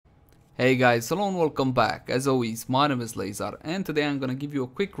Hey guys, hello and welcome back. As always, my name is Leyzar, and today I'm gonna give you a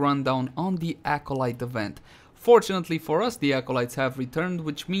quick rundown on the Acolyte event. Fortunately for us, the Acolytes have returned,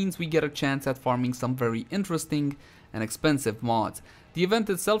 which means we get a chance at farming some very interesting and expensive mods. The event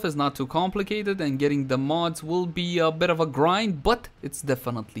itself is not too complicated, and getting the mods will be a bit of a grind, but it's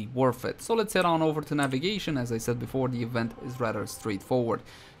definitely worth it. So let's head on over to navigation. As I said before, the event is rather straightforward.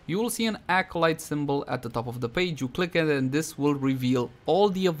 You will see an Acolyte symbol at the top of the page. You click it and this will reveal all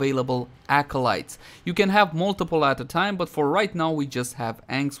the available Acolytes. You can have multiple at a time, but for right now we just have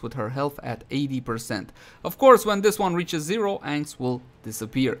Angst with her health at 80%. Of course, when this one reaches 0, Angst will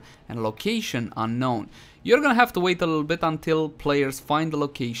disappear. And location unknown. You're gonna have to wait a little bit until players find the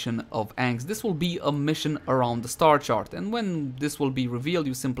location of Angst. This will be a mission around the star chart, and when this will be revealed,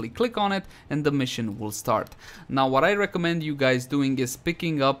 you simply click on it and the mission will start. Now what I recommend you guys doing is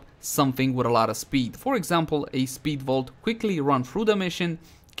picking up something with a lot of speed. For example, a speed vault. Quickly run through the mission,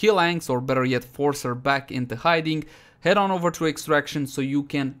 kill Angst, or better yet force her back into hiding. Head on over to extraction so you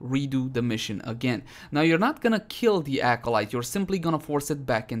can redo the mission again. Now you're not gonna kill the Acolyte, you're simply gonna force it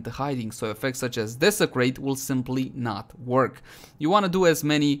back into hiding, so effects such as Desecrate will simply not work. You wanna do as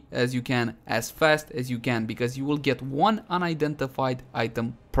many as you can, as fast as you can, because you will get one unidentified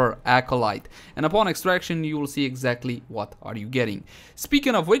item per Acolyte, and upon extraction you will see exactly what are you getting.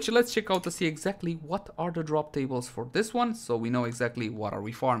 Speaking of which, let's check out to see exactly what are the drop tables for this one, so we know exactly what are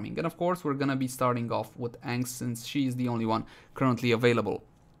we farming. And of course we're gonna be starting off with Angst, since she is the only one currently available.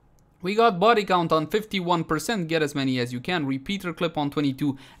 We got body count on 51%, get as many as you can, repeater clip on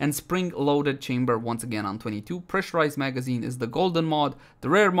 22, and spring loaded chamber once again on 22. Pressurized magazine is the golden mod, the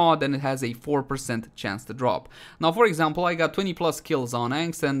rare mod, and it has a 4% chance to drop. Now for example, I got 20 plus kills on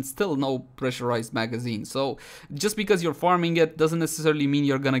Angst and still no pressurized magazine, so just because you're farming it doesn't necessarily mean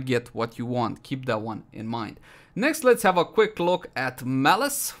you're gonna get what you want. Keep that one in mind. Next, let's have a quick look at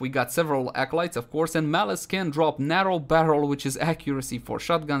Malice. We got several Acolytes, of course, and Malice can drop narrow barrel, which is accuracy for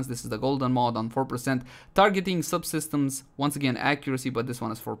shotguns. This is the golden mod on 4%. Targeting subsystems, once again accuracy, but this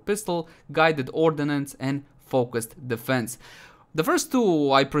one is for pistol, guided ordnance, and focused defense. The first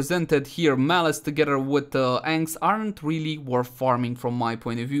two I presented here, Malice together with Angst, aren't really worth farming from my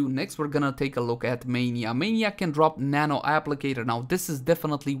point of view. Next we're gonna take a look at Mania. Mania can drop Nano Applicator. Now this is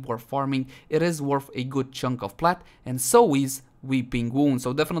definitely worth farming. It is worth a good chunk of plat, and so is Weeping Wound,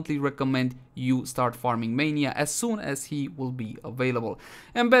 so definitely recommend you start farming Mania as soon as he will be available.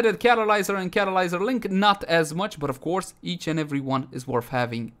 Embedded Catalyzer and Catalyzer Link, not as much, but of course each and every one is worth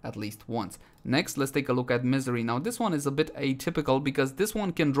having at least once. Next, let's take a look at Misery. Now this one is a bit atypical because this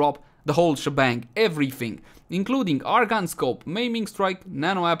one can drop the whole shebang, everything, including Argon Scope, Maiming Strike,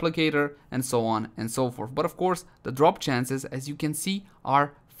 Nano Applicator, and so on and so forth. But of course the drop chances, as you can see,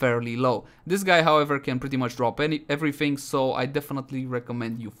 are fairly low. This guy, however, can pretty much drop everything, so I definitely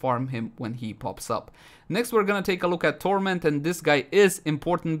recommend you farm him when he pops up. Next we're gonna take a look at Torment, and this guy is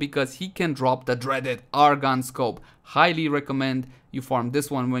important because he can drop the dreaded Argon Scope. Highly recommend you farm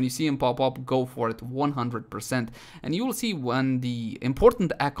this one. When you see him pop up, go for it 100%. And you will see when the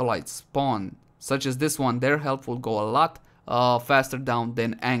important Acolytes spawn, such as this one, their health will go a lot faster down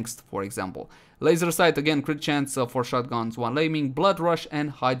than Angst, for example. Laser Sight, again, crit chance for shotguns while aiming, Blood Rush,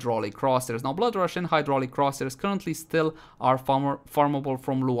 and Hydraulic Crosshairs. Now, Blood Rush and Hydraulic Crosshairs currently still are farmable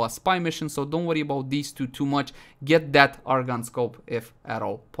from Lua Spy mission, so don't worry about these two too much. Get that Argon Scope if at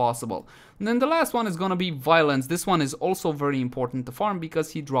all possible. And then the last one is gonna be Violence. This one is also very important to farm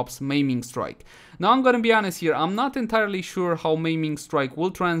because he drops Maiming Strike. Now, I'm gonna be honest here, I'm not entirely sure how Maiming Strike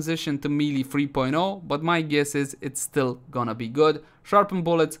will transition to Melee 3.0, but my guess is it's still gonna be good. Sharpened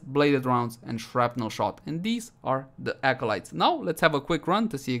bullets, bladed rounds, and shrapnel shot. And these are the Acolytes. Now let's have a quick run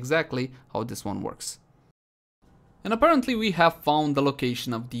to see exactly how this one works. And apparently we have found the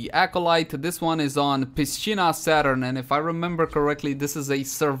location of the Acolyte. This one is on Piscina Saturn, and if I remember correctly, this is a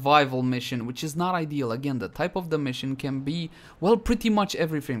survival mission, which is not ideal. Again, the type of the mission can be, well, pretty much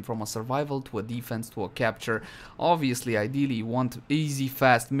everything from a survival to a defense to a capture. Obviously, ideally you want easy,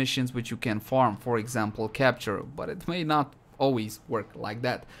 fast missions which you can farm, for example, capture, but it may not always work like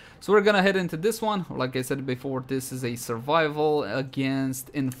that. So we're gonna head into this one. Like I said before, this is a survival against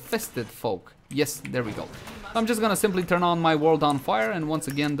infested folk. Yes, there we go. I'm just gonna simply turn on my World on Fire, and once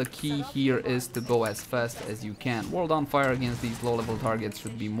again the key here is to go as fast as you can. World on Fire against these low level targets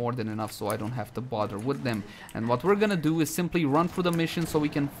should be more than enough, so I don't have to bother with them. And what we're gonna do is simply run through the mission so we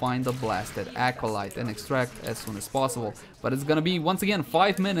can find the blasted Acolyte and extract as soon as possible. But it's gonna be, once again,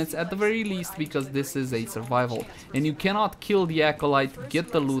 5 minutes at the very least, because this is a survival and you cannot kill the Acolyte,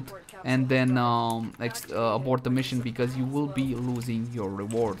 get the loot, and then abort the mission, because you will be losing your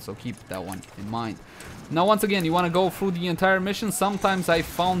reward. So keep that one in mind. Now once again, you want to go through the entire mission. Sometimes I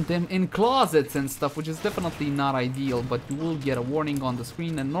found them in closets and stuff, which is definitely not ideal, but you will get a warning on the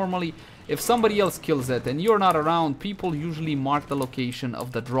screen. And normally if somebody else kills it and you're not around, people usually mark the location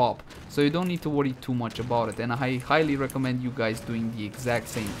of the drop, so you don't need to worry too much about it. And I highly recommend you guys doing the exact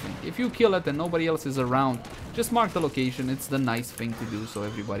same thing. If you kill it and nobody else is around, just mark the location. It's the nice thing to do so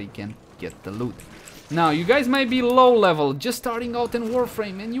everybody can get the loot. Now, you guys might be low level, just starting out in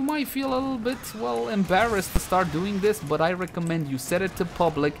Warframe, and you might feel a little bit, well, embarrassed to start doing this, but I recommend you set it to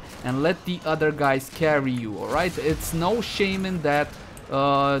public and let the other guys carry you, alright? It's no shame in that.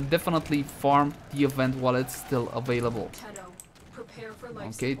 Definitely farm the event while it's still available.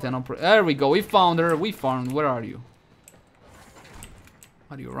 Okay, Tenno, there we go, we found her, we found, where are you?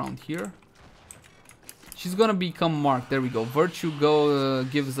 Are you around here? She's gonna become marked. There we go. Virtue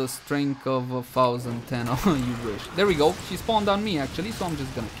gives a strength of 1,010. Oh, you wish. There we go. She spawned on me actually, so I'm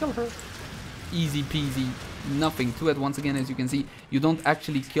just gonna kill her. Easy peasy. Nothing to it. Once again, as you can see, you don't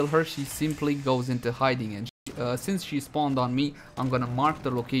actually kill her. She simply goes into hiding. And since she spawned on me, I'm gonna mark the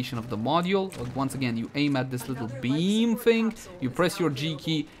location of the module. But once again, you aim at this little beam thing. You press your G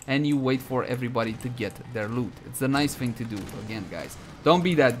key and you wait for everybody to get their loot. It's a nice thing to do. Again, guys, don't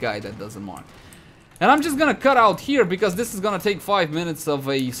be that guy that doesn't mark. And I'm just gonna cut out here because this is gonna take 5 minutes of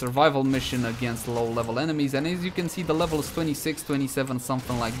a survival mission against low level enemies. And as you can see, the level is 26, 27,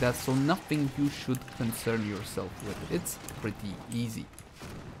 something like that. So nothing you should concern yourself with. It's pretty easy.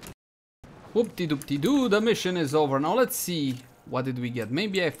 Whoop-de-doop-de-doo, the mission is over. Now let's see, what did we get?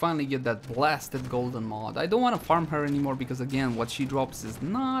 Maybe I finally get that blasted golden mod. I don't want to farm her anymore because again, what she drops is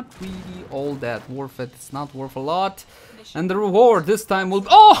not really all that worth it. It's not worth a lot. And the reward this time will...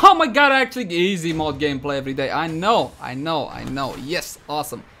 Oh my god, actually easy mod gameplay every day. I know. Yes,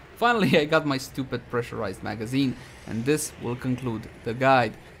 awesome. Finally, I got my stupid pressurized magazine. And this will conclude the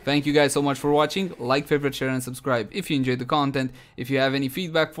guide. Thank you guys so much for watching. Like, favorite, share, and subscribe if you enjoyed the content. If you have any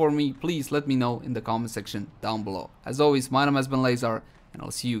feedback for me, please let me know in the comment section down below. As always, my name has been Leyzar, and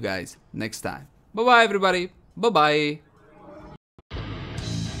I'll see you guys next time. Bye-bye, everybody. Bye-bye.